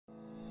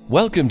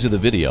Welcome to the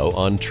video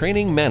on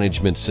Training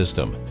Management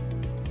System.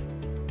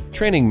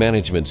 Training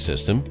Management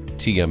System,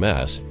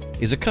 TMS,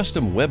 is a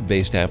custom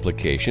web-based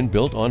application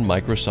built on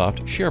Microsoft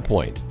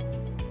SharePoint.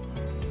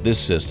 This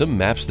system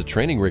maps the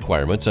training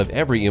requirements of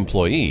every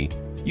employee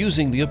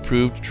using the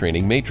approved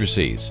training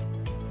matrices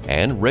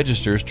and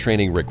registers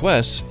training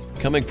requests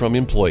coming from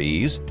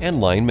employees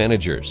and line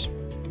managers.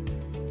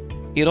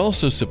 It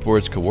also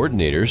supports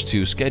coordinators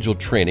to schedule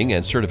training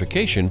and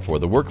certification for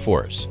the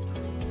workforce.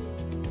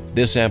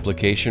 This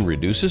application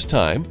reduces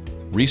time,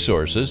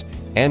 resources,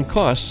 and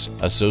costs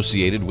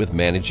associated with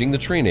managing the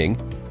training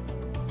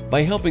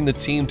by helping the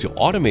team to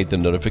automate the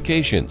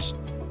notifications,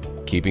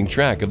 keeping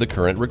track of the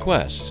current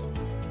requests,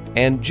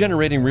 and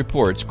generating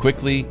reports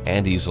quickly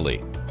and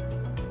easily.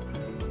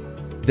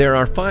 There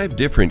are 5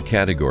 different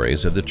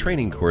categories of the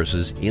training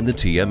courses in the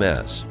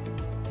TMS.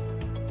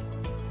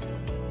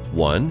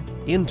 1.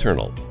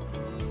 Internal.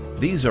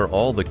 These are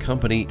all the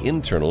company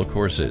internal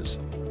courses.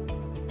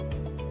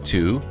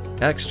 2.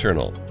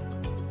 External.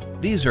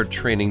 These are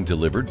training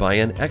delivered by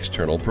an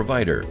external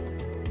provider.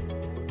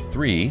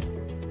 3.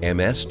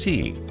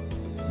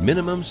 MST.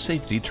 Minimum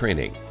Safety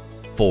Training.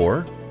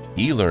 4.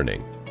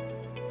 E-Learning.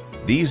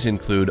 These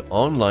include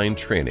online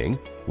training,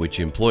 which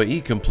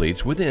employee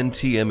completes within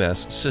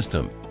TMS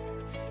system.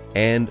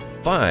 And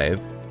 5.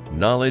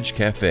 Knowledge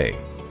Cafe.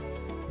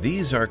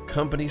 These are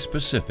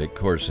company-specific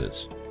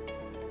courses.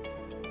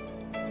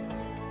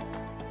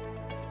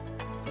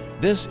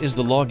 This is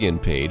the login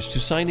page to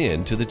sign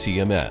in to the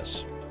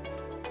TMS.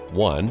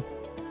 1.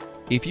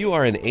 If you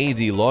are an AD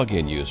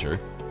login user,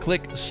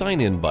 click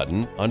Sign In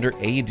button under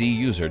AD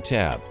User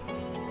tab.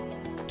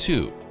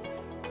 2.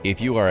 If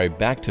you are a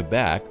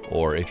back-to-back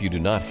or if you do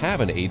not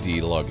have an AD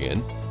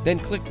login, then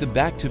click the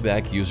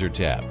Back-to-Back User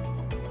tab.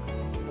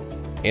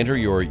 Enter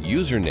your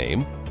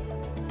username,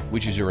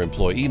 which is your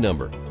employee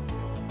number.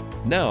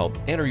 Now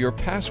enter your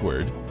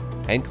password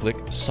and click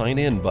Sign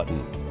In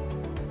button.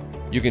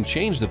 You can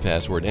change the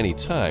password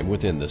anytime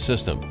within the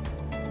system.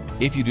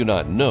 If you do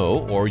not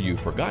know or you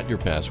forgot your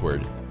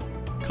password,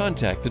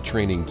 contact the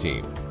training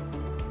team.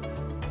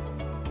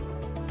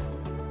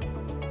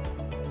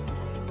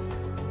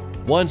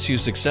 Once you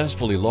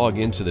successfully log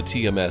into the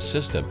TMS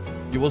system,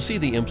 you will see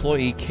the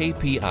Employee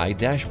KPI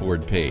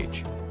dashboard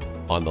page.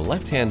 On the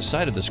left-hand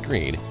side of the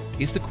screen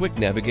is the Quick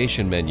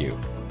Navigation menu.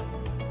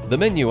 The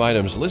menu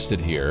items listed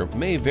here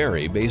may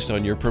vary based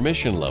on your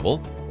permission level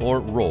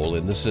or role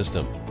in the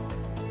system.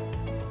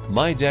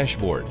 My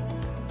Dashboard.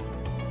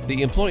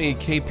 The Employee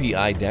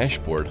KPI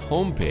Dashboard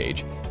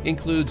homepage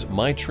includes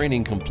My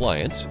Training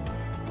Compliance,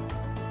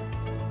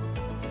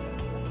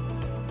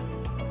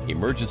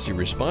 Emergency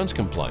Response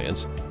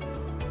Compliance,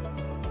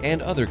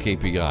 and other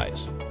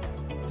KPIs.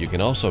 You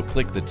can also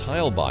click the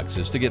tile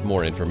boxes to get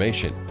more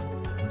information.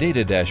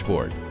 Data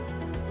Dashboard.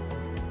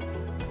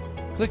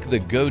 Click the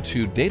Go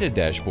to Data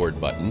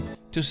Dashboard button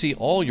to see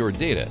all your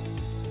data,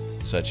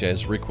 such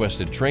as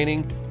requested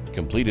training,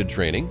 completed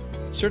training,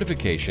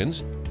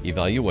 certifications,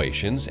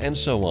 evaluations, and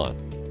so on.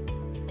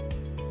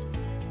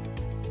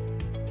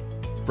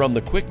 From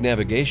the Quick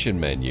Navigation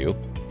menu,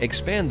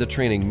 expand the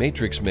Training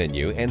Matrix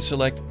menu and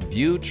select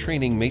View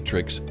Training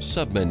Matrix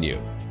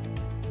submenu.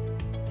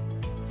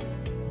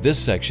 This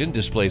section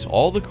displays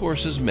all the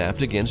courses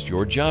mapped against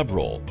your job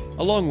role,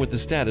 along with the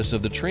status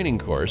of the training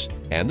course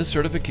and the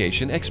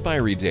certification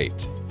expiry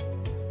date.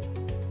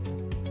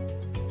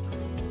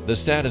 The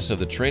status of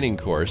the training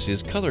course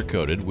is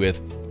color-coded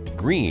with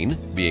green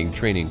being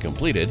training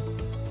completed,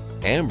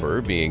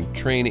 amber being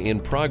train in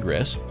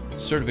progress,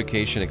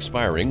 certification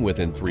expiring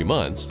within 3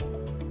 months,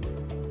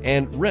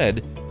 and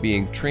red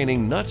being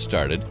training not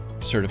started,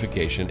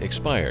 certification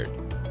expired.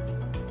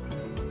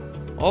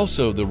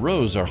 Also, the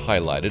rows are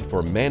highlighted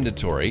for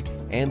mandatory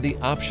and the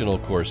optional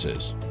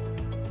courses.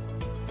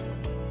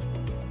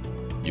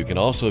 You can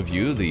also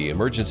view the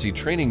Emergency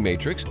Training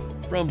Matrix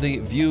from the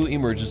View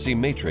Emergency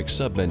Matrix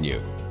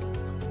submenu.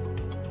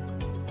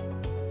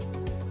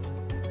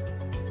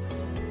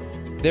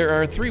 There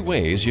are 3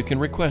 ways you can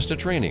request a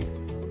training.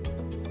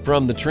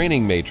 From the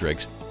Training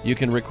Matrix, you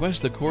can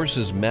request the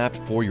courses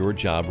mapped for your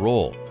job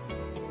role.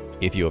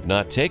 If you have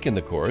not taken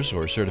the course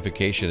or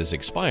certification is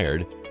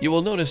expired, you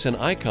will notice an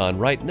icon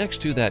right next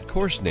to that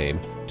course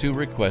name to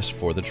request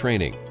for the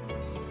training.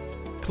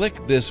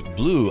 Click this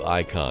blue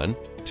icon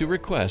to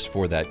request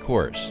for that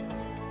course.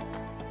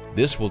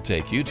 This will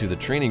take you to the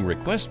training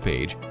request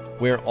page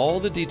where all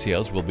the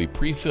details will be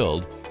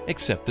pre-filled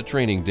except the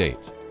training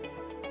date.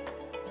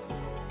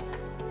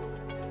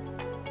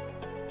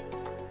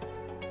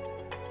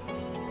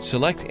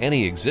 Select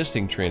any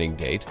existing training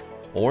date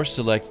or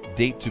select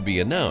Date to be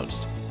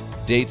announced,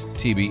 Date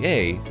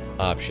TBA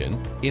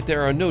option if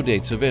there are no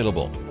dates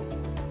available.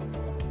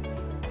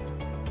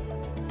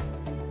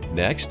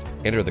 Next,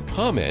 enter the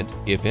comment,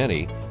 if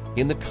any,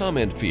 in the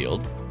comment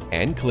field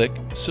and click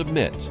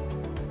Submit.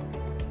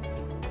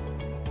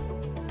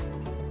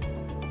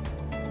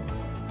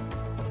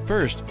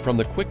 First, from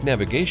the Quick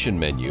Navigation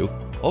menu,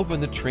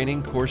 open the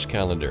Training Course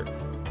Calendar.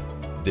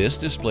 This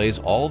displays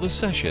all the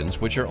sessions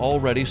which are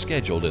already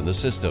scheduled in the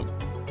system.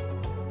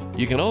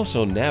 You can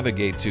also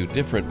navigate to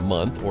different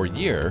month or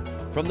year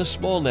from the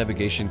small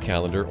navigation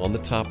calendar on the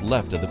top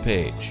left of the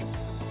page.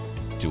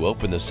 To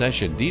open the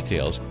session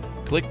details,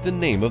 click the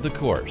name of the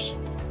course.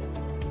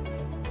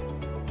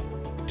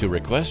 To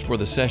request for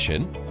the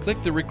session,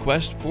 click the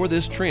Request for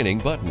this training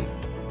button.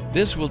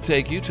 This will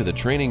take you to the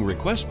training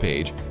request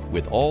page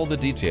with all the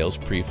details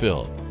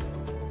pre-filled.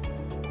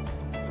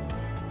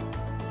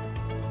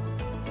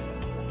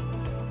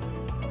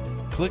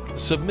 Click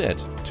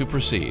Submit to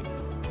proceed.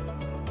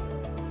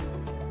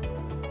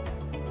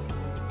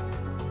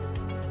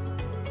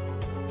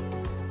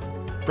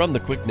 From the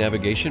quick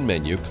navigation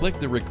menu, click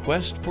the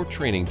Request for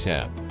Training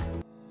tab.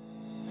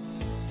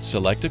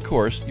 Select a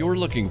course you are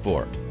looking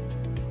for.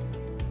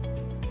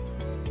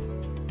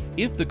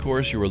 If the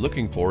course you are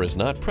looking for is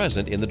not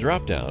present in the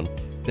drop-down,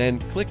 then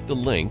click the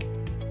link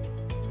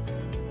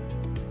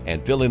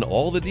and fill in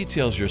all the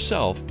details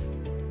yourself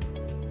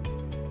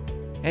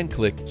and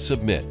click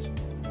Submit.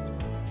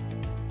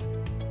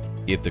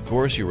 If the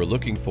course you are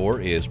looking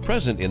for is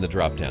present in the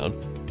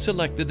drop-down,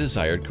 select the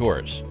desired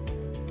course.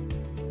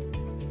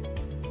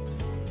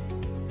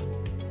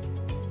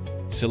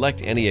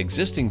 Select any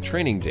existing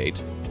training date,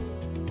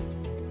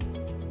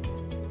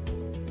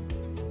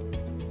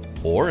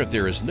 or if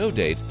there is no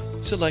date,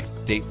 select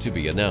Date to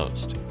be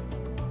announced.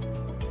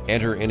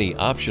 Enter any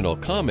optional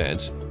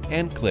comments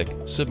and click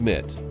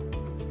Submit.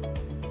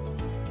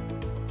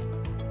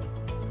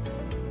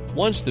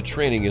 Once the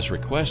training is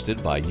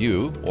requested by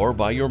you or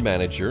by your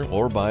manager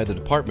or by the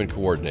department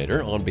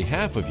coordinator on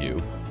behalf of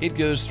you, it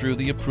goes through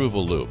the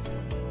approval loop.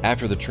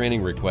 After the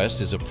training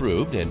request is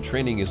approved and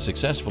training is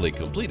successfully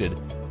completed,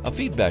 a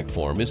feedback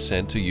form is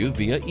sent to you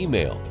via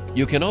email.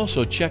 You can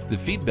also check the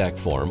feedback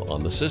form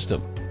on the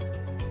system.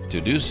 To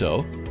do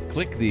so,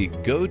 click the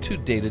Go to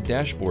Data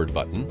Dashboard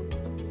button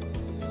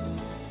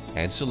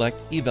and select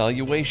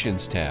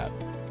Evaluations tab.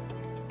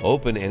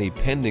 Open any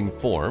pending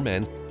form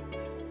and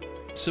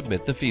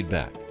submit the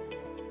feedback.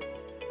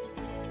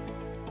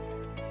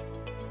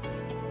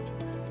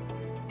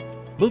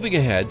 Moving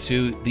ahead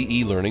to the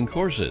e-learning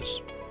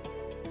courses.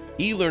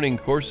 E-learning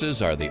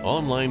courses are the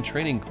online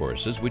training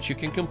courses which you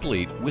can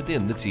complete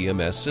within the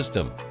TMS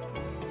system.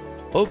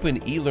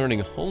 Open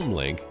e-learning home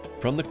link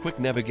from the quick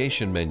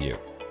navigation menu.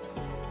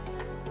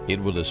 It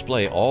will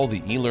display all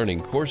the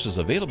e-learning courses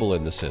available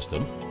in the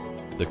system,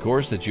 the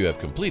course that you have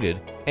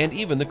completed, and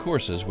even the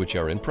courses which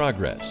are in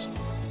progress.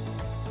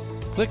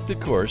 Click the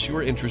course you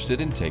are interested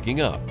in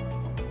taking up.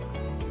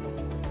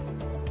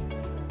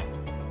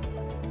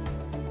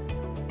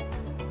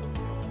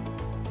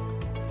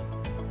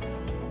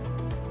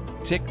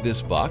 Tick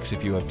this box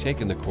if you have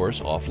taken the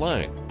course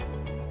offline.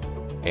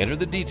 Enter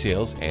the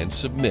details and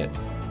submit,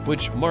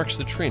 which marks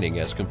the training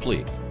as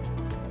complete.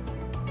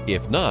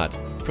 If not,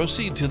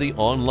 proceed to the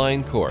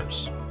online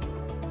course.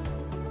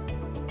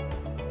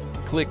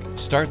 Click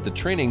Start the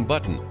Training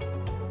button.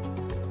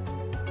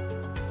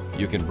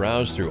 You can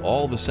browse through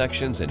all the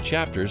sections and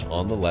chapters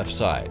on the left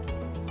side.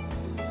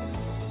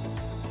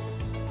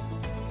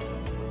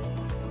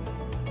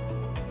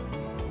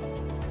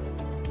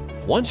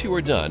 Once you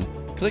are done,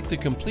 click the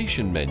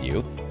Completion menu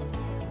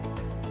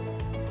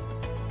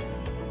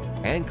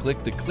and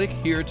click the Click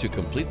Here to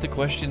complete the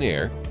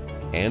questionnaire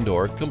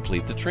and/or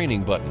complete the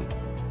training button.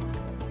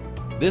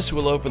 This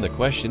will open the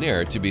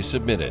questionnaire to be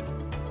submitted.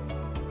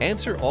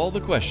 Answer all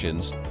the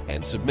questions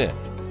and submit.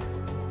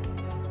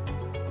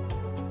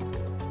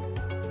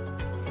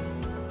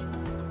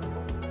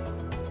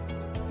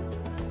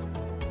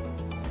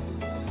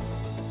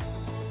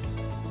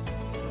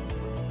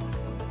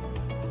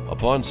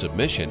 Upon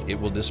submission, it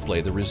will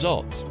display the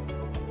results.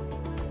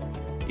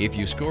 If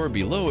you score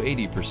below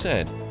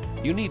 80%,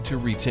 you need to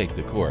retake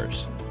the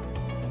course.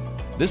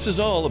 This is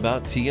all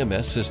about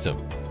TMS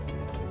system.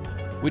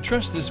 We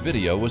trust this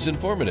video was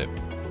informative.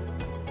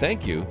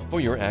 Thank you for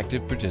your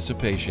active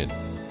participation.